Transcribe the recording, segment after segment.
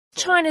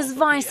China's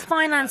Vice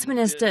Finance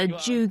Minister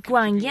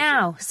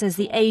Guangyao says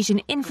the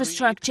Asian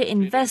Infrastructure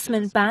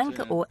Investment Bank,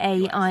 or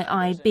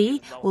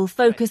AIIB, will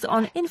focus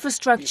on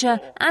infrastructure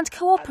and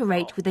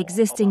cooperate with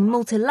existing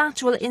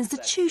multilateral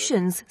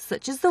institutions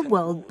such as the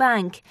World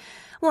Bank.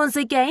 Once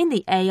again,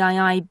 the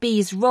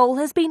AIIB's role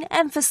has been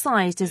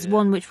emphasized as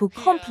one which will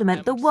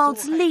complement the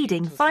world's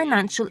leading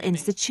financial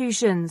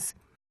institutions.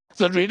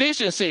 The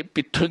relationship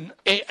between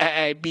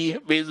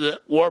AIIB with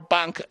the World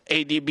Bank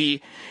ADB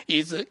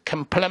is a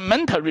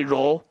complementary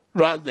role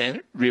rather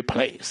than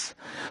replace.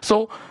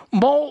 So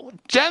more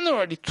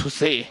generally to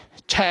say,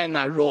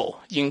 China's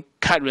role in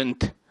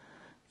current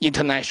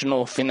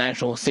international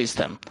financial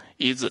system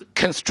is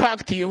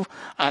constructive,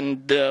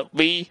 and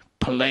we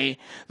play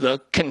the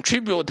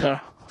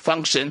contributor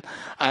function,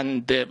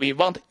 and we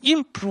want to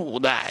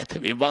improve that.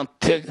 We want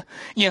to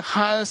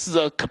enhance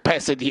the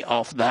capacity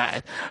of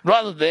that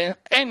rather than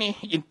any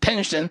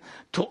intention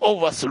to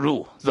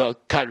overthrow the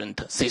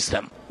current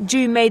system.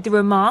 Zhu made the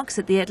remarks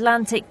at the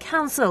Atlantic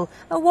Council,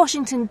 a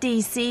Washington,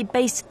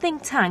 D.C.-based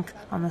think tank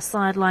on the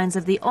sidelines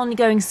of the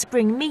ongoing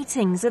spring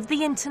meetings of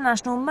the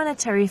International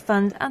Monetary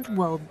Fund and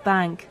World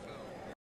Bank.